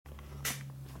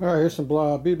Alright, here's some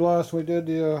bee blast we did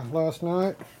last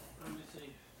night. Let me see.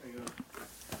 There you go.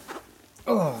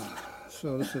 Oh,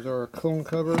 so this is our cone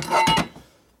cover.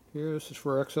 Here, this is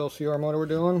for our XLCR motor we're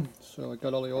doing. So I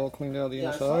got all the oil cleaned out of the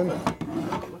inside.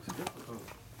 It looks difficult.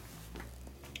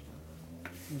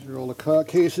 These are all the cut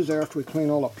cases after we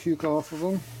clean all the puke off of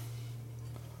them.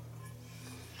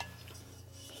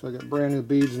 So I got brand new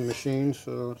beads in the machine,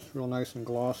 so it's real nice and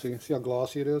glossy. See how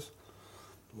glossy it is?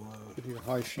 Wow. Gives you a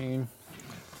high sheen.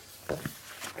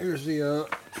 Here's the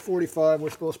 45 we're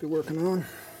supposed to be working on.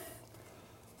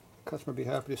 Customer will be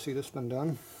happy to see this been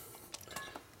done.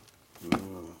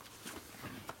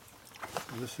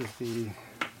 This is the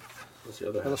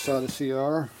other side of the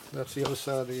CR. That's the other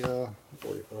side of the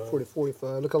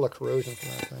 45. Look at all the corrosion from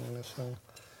that thing in this thing.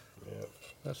 Yep.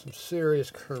 That's some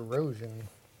serious corrosion.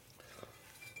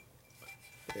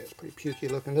 Yeah, it's pretty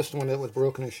pukey looking. This is the one that was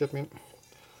broken in shipment.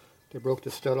 They broke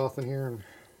the stud off in here and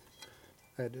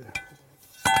I had to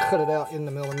cut it out in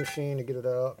the milling machine to get it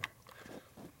out.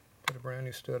 Put a brand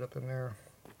new stud up in there.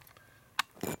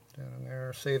 Down in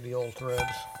there. Save the old threads.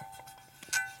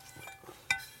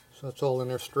 So it's all in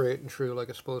there straight and true like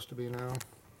it's supposed to be now.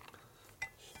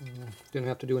 So, didn't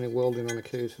have to do any welding on the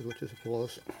cases, which is a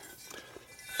plus.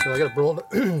 So I got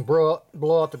to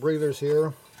blow out the breathers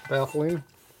here, baffling.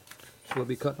 So we'll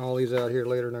be cutting all these out here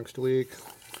later next week.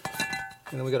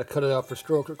 And then we got to cut it out for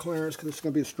stroker clearance because it's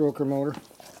going to be a stroker motor.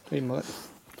 Hey, mutt.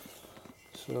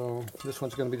 So this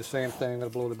one's going to be the same thing. Got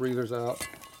to blow the breathers out.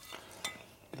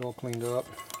 Get it all cleaned up.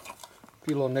 A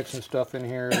few little nicks and stuff in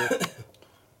here.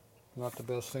 Not the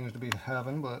best things to be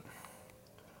having, but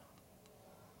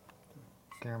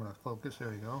camera focus.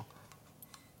 There you go.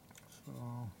 So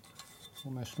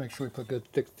we'll just make sure we put good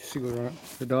thick sealer on it.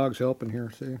 The dog's helping here.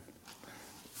 See?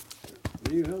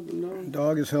 Are you helping, dog? The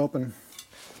dog is helping.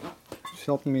 It's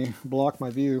helping me block my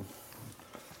view.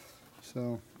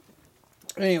 So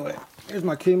anyway, here's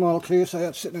my key model case I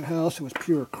had sitting in the house. It was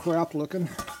pure crap looking,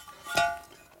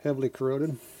 heavily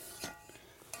corroded.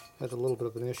 Has a little bit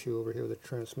of an issue over here, the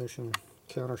transmission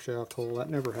countershaft hole.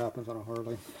 That never happens on a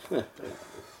Harley.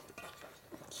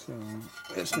 So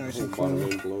it's nice and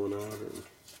clean. Blowing out.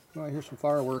 Oh, I hear some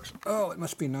fireworks. Oh, it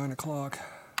must be 9 o'clock.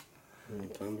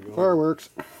 Time to go. Fireworks.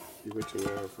 See what you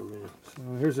have from here. So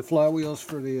here's the flywheels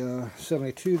for the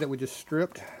 72 that we just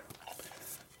stripped.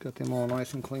 Got them all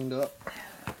nice and cleaned up.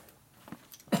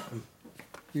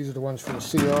 These are the ones for the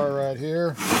CR right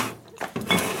here.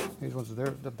 These ones,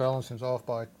 the balancing's off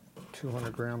by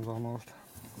 200 grams almost.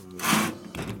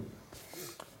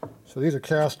 So these are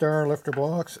cast iron lifter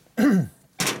blocks. I'm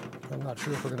not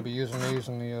sure if we're going to be using these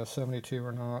in the 72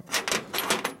 or not.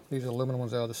 These are aluminum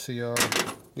ones out of the CR.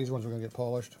 These ones are going to get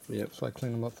polished. Yep. So I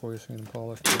clean them up for you so you can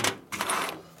polish.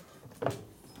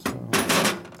 So,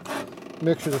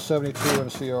 mixture of 72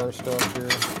 and CR stuff here.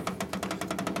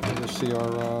 These are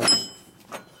CR rods.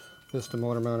 This is the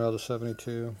motor mount out of the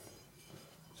 72.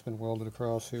 It's been welded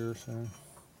across here, so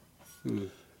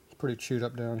it's pretty chewed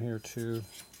up down here too.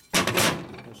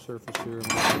 The surface here,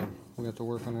 we have to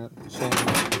work on that.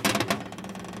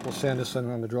 We'll sand this in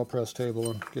on the drill press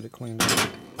table and get it cleaned up.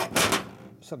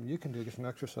 Something you can do, get some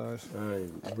exercise. I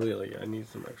need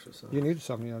some exercise. You needed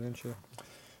something, yeah, didn't you?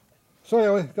 So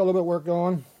anyway, got a little bit of work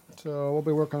going. So we'll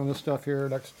be working on this stuff here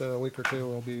next week or two.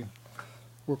 We'll be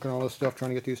working on all this stuff,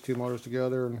 trying to get these two motors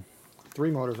together, and 3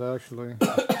 motors actually.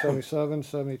 77,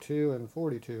 72, and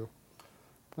 42.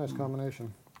 Nice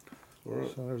combination. Right.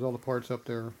 So there's all the parts up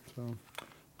there. So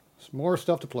some more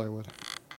stuff to play with.